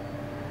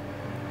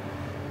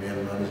 we have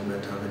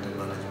management, having the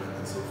management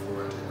and so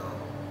forth, you know,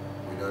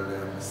 with all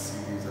the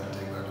CDs and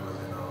things that was,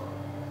 you know,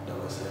 that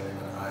was selling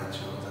on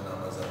iTunes and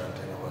Amazon and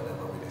things or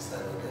whatever, we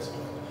decided, well, guess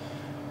what?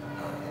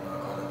 And, you know, I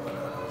called up and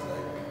I was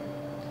like,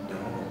 the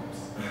homes.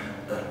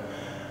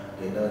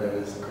 You know, there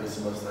is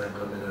Christmas time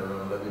coming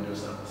around, let me do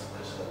something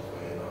special for,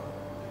 you know,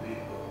 the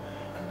people.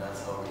 And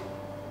that's how it,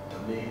 to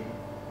me,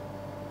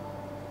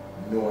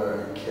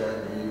 nor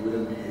you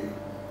wouldn't be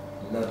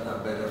not a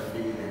better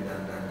feeling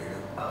than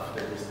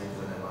after these things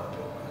in the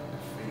matter. The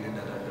feeling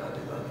that I got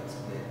is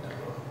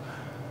unexplainable.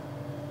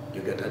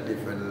 You get a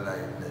different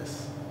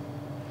lightness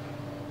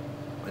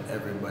when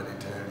everybody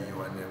tell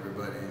you and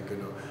everybody, you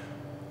know,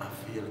 I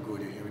feel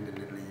good. You're hearing the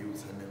little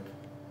youths and them.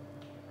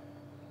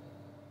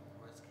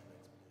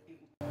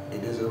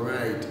 It is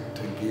right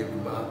to give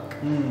back.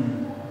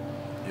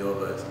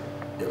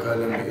 You call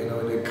them, you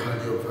know, they call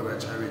you for a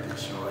charity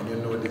show, and you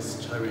know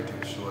this charity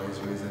show is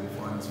raising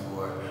funds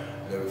for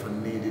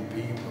needy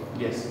people.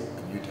 Yes.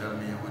 And you tell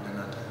me you wouldn't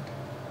attend.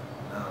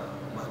 No,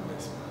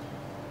 madness, man.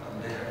 I'm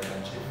there in a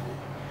jiffy.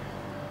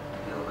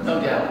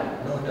 No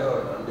doubt. No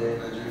doubt. I'm there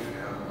in a jiffy.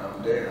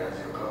 I'm there as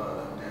you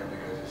call. I'm there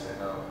because you say,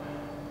 no,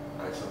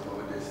 I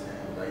support this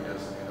thing. I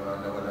just, you know, I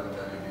know what I'm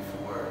telling you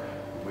before,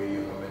 where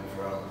you're coming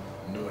from,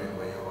 knowing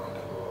where you want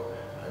to go,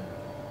 and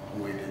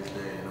who it is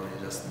there, you know, you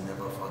just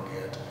never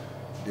forget.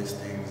 These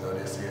things, how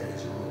they say,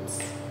 is roots.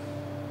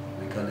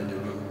 We call it the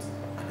roots,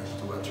 and it's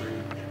to a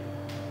tree.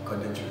 Cut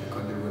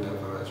the root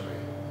of a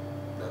tree.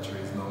 That tree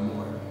is no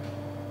more.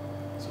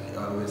 So you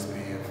always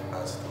be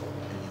as though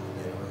you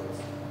will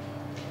roots.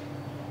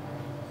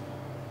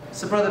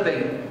 So, Brother B,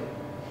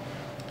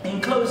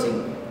 in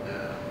closing,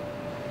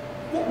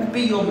 what would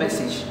be your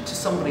message to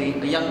somebody,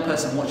 a young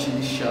person watching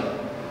this show?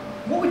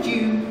 What would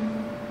you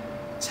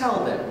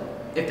tell them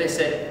if they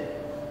said,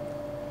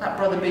 that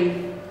Brother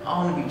B,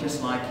 I want to be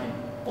just like him,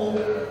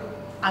 or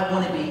I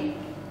want to be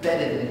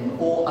better than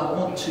him, or I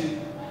want to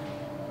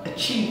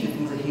achieve the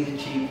things that he's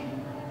achieved?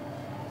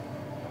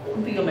 What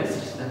would be your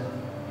message to them?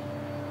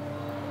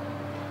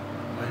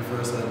 My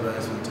first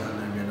advice would tell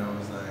them, you know,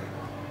 is like,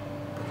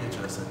 put your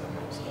trust in the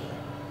Most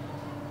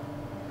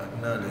High.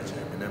 Acknowledge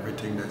Him in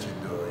everything that you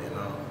do, you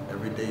know.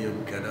 Every day you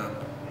get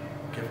up,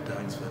 give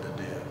thanks for the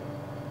day,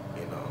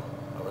 you know.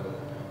 I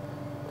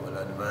will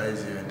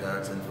advise you into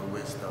asking for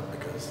wisdom,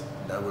 because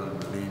that will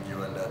lead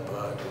you on that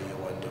path where you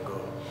want to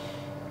go.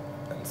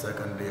 And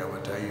secondly, I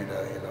will tell you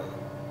that, you know,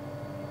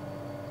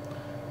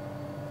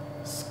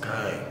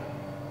 sky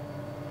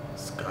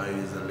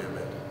is the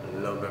limit.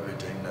 Love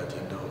everything that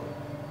you do.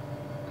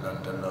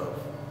 Learn to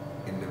love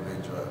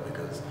individual,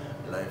 because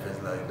life is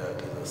like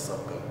that, it's a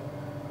sucker.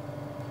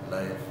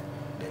 Life,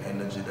 the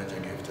energy that you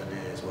give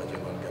today is what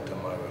you're going to get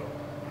tomorrow.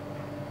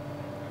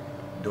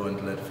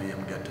 Don't let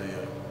fame get to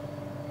you.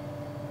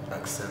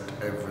 Accept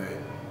every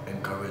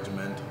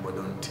encouragement, but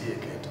don't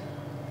take it.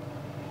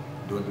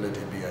 Don't let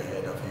it be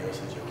ahead of your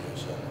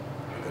situation,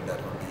 because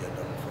that will be a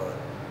downfall.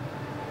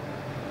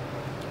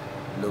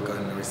 Look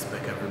and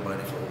respect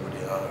everybody for who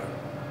they are.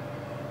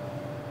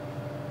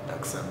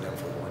 Accept them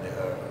for who they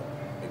are,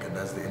 because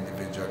that's the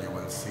individual you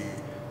will see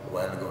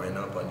while going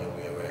up on your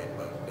way right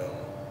back down.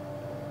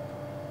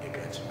 You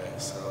catch me?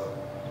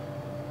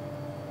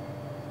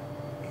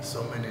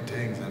 So many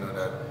things, you know,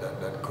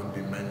 that could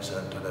be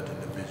mentioned to that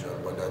individual,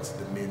 but that's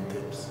the main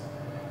tips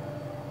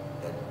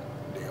that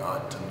they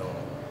ought to know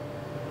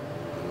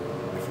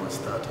before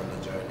starting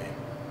the journey,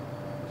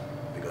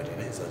 because it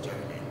is a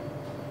journey,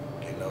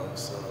 you know.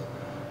 So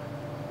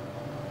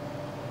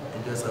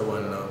it's just a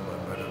one love, my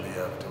brother, we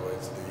have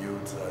towards the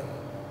youth and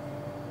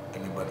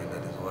anybody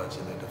that is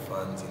watching it, the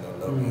fans, you know,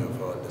 love you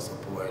for all the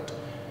support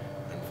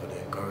and for the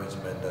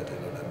encouragement that, you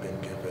know, they've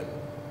been given,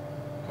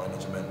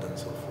 management and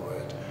so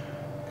forth.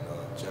 You know,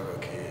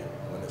 Cherokee,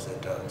 I want to say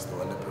thanks to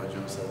all the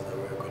producers that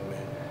work with me.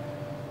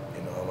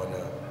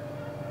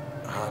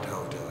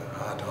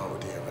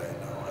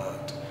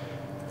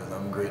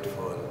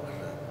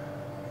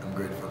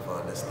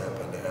 the step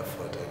and the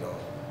effort, you know,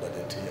 that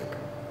they take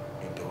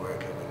into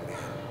working with me.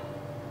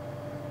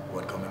 And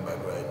what coming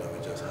back right now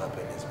is just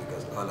happiness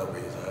because all of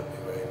it is happy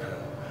right now.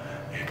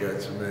 You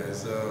catch me?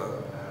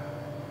 So,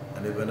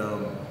 and even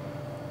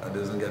I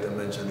doesn't get to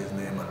mention his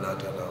name a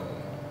lot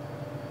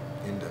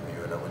in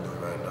interview that we're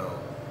doing right now.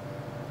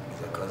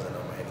 He's a cousin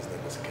of mine, his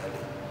name is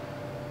Kelly.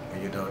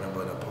 When you're talking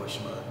about a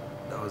pushman,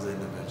 that was the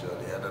individual.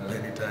 He had that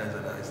many times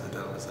and I used to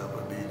tell myself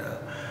I'd be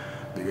that.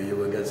 Because you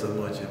will get so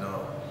much, you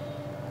know,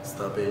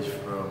 stoppage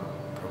from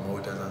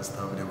promoters and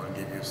stuff, they will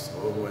give you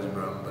so much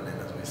brambling,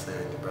 as we say,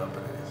 the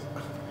brambling is.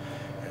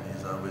 And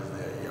he's always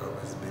there, he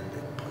always been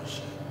there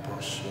pushing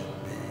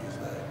me. He's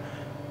like,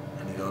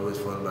 and he always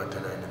fall back to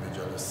that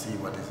individual to see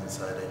what is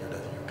inside of you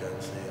that you can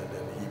see. And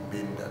then he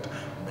been that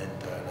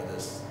mentor, and I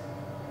just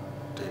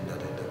take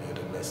that interview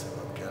to bless him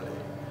up, Kelly.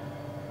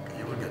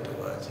 You will get to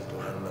watch it,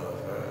 one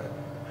love, right?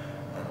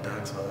 And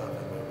thanks for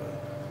having me, man.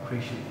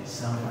 Appreciate it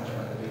so much,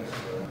 Brother B.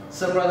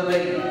 So, Brother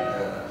B,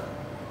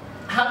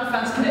 how do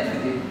fans connect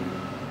with you?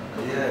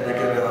 Yeah, they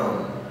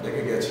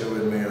can get you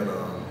with me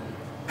on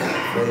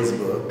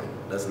Facebook.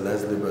 That's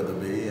Leslie Brother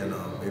B, and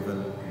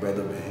even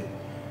Brother B,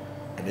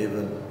 and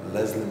even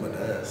Leslie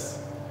Modest.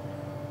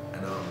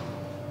 And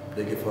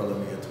they can follow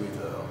me on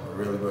Twitter,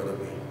 Real Brother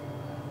B.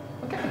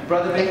 Okay,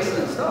 Brother B,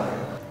 excellent stuff.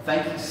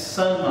 Thank you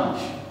so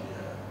much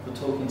for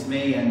talking to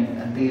me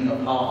and being a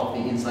part of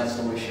the Inside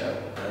Story show.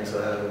 Thanks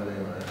for having me,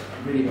 man.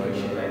 Really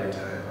appreciate it. Every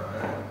time, all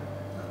right?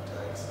 No,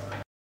 thanks.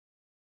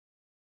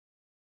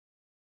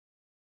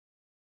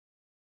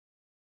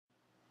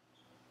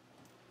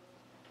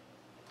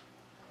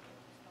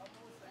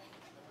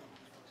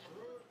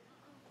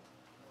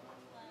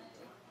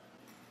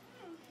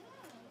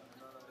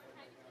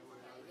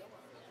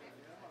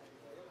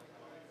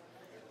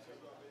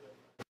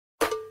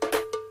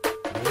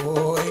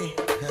 Boy,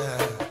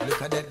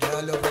 look at that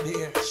girl over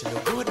there. She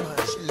look good, man.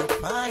 She look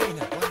fine.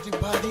 Want your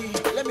body?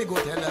 Let me go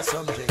tell her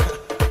something.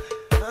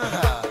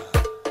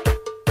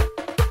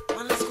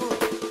 Man, let's go.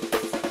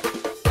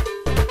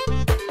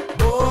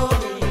 Boy,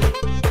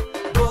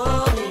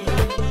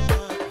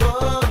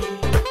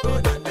 oh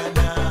na na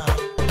na.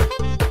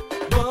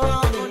 Boy,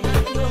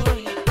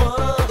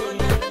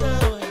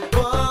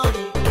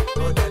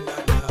 oh na na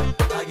na.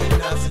 I get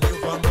asking you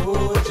for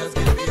more, just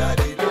give me a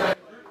deal.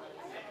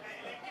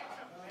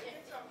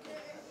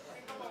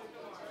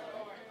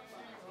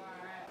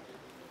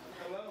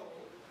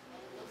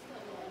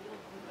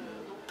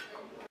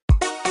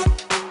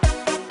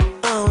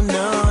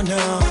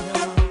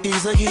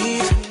 It's a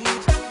heat.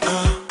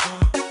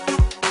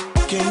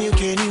 Can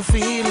you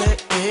feel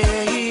it?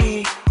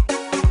 Hey.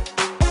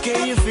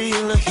 Can you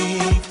feel the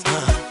heat?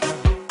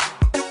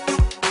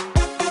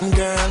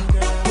 Girl,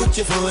 put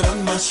your foot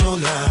on my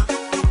shoulder.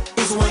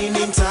 It's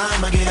whining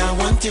time again. I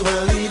want you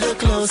a little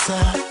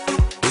closer.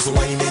 It's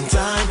whining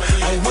time.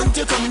 I want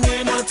you come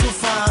near, not too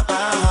far.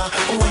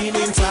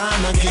 Whining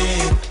time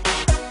again.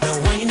 Now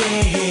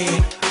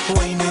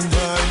whining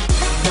girl.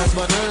 That's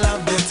what I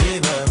love the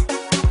table.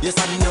 Yes,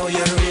 I know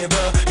you're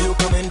able. You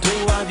coming to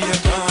have your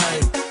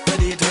time.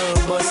 Ready to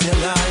bust your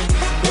line.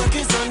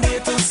 Working Sunday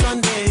to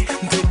Sunday.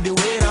 Take the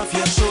weight off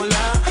your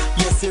shoulder.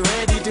 Yes, you're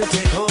ready to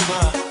take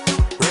over.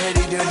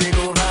 Ready to take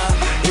over.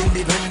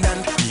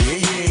 Independent,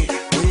 yeah.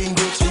 We in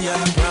Gucci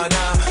and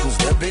Prada.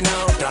 Stepping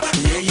out,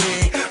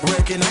 yeah.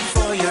 Working up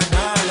for your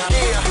dollar.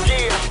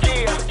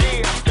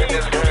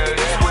 This girl,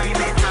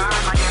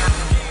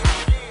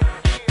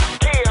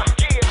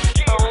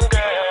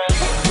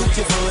 put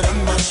your foot on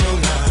my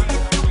shoulder.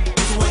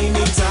 It's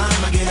whining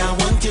time again. I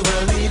want you a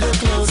little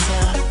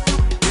closer.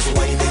 It's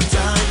whining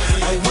time.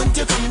 I want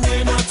you come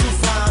near, not too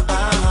far.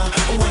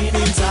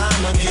 Whining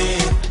time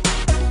again.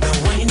 Now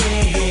whining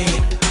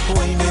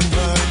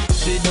girl.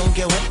 She don't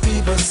care what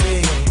people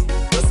say.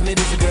 Trust me,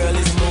 this girl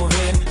is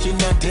moving. She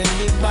not in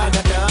the bag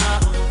at all.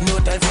 No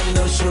time for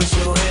no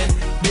showing.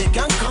 They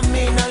can come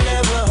in a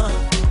level.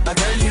 I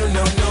tell you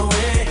no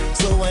way.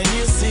 So when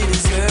you see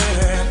this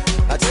girl,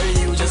 I tell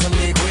you just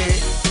make way.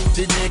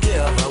 She take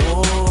care of her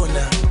own.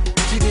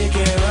 She take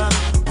care of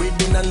with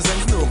the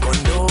nonsense, no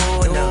condone.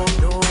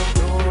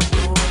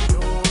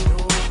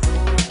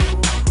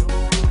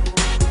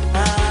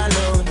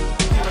 Alone.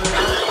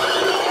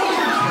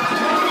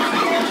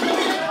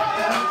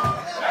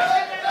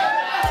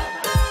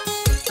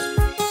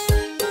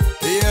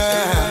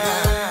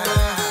 Yeah,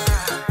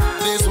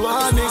 this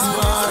one is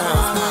for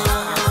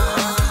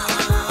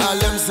all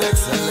them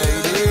sexy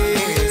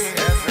ladies.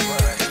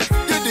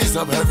 You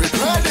deserve every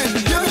credit.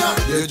 Give it up.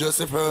 You just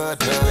a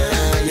product.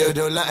 You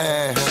do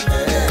like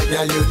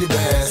yeah, you the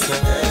best.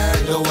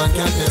 No one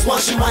can test.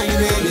 Watch you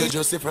whining. You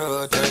just a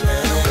product.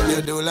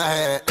 You do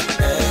like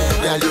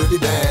yeah, you the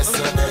best.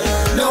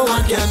 No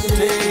one can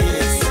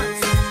test.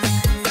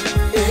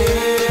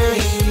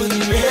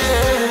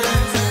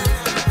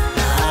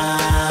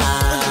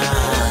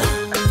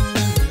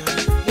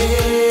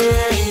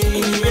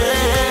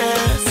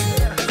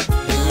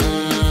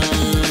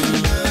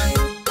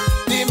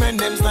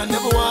 Them stand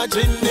up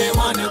watching, they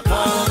wanna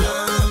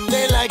come.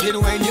 They like it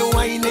when you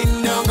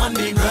whining down on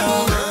the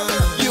ground.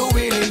 You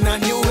willing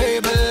and you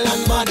able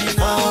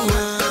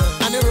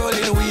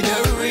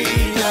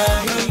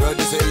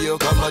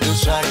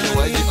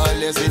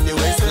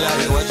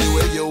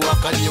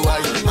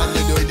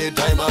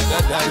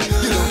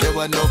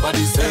what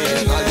nobody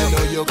say. All you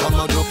know you come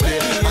out to play.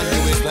 And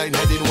you waistline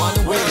heading one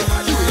way.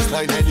 You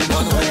waistline heading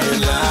one way,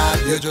 lad.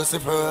 You just a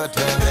fruit.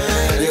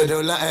 You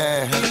do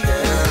like,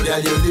 yeah,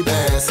 you the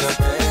best.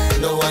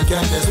 No one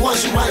can test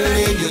once you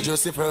whining. You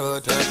just a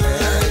fruit.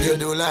 You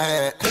do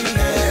like,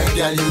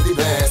 yeah, you the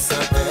best.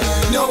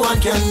 No one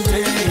can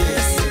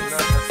taste.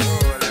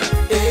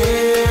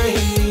 Hey,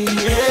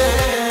 yeah.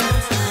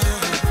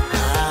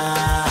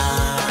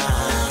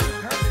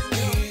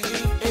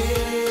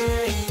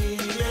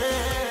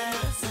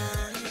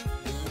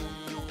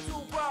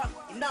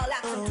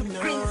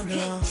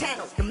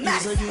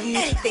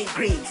 Anything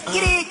green,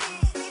 get it?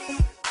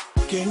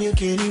 Can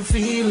you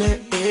feel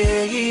it?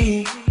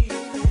 Hey.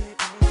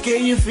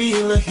 Can you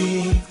feel the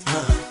heat?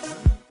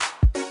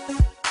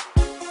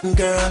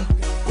 Girl,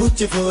 put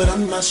your foot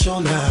on my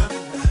shoulder.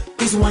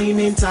 It's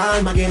whining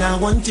time again, I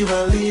want you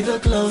a little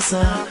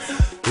closer.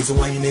 It's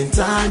whining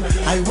time,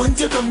 I want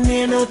you to come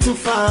near, not too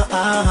far.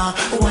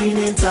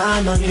 Whining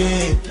time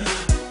again,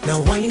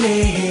 now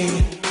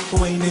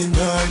whining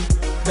girl.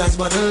 That's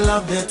what I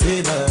love the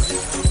table.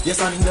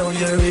 Yes, I know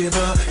you're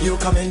river. You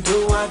coming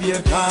to have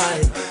your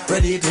time.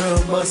 Ready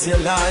to bust your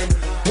line.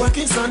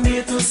 Working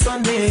Sunday to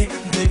Sunday.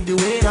 Take the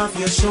weight off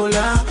your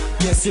shoulder.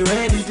 Yes, you're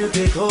ready to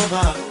take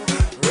over.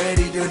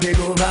 Ready to take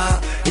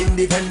over.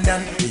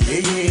 Independent,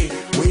 yeah, yeah.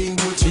 Wearing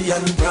Gucci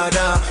and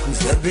Prada.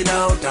 Stepping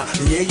out,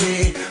 yeah,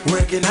 yeah.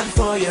 Working hard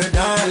for your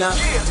dollar.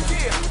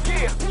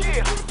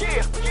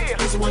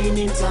 It's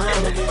whining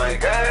time again. My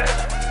God.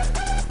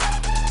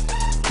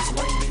 It's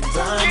whining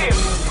time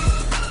again.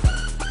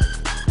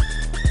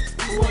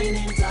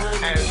 Whining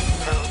time again.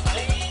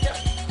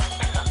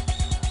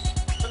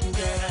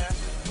 Girl,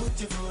 put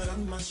your foot on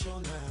my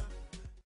shoulder.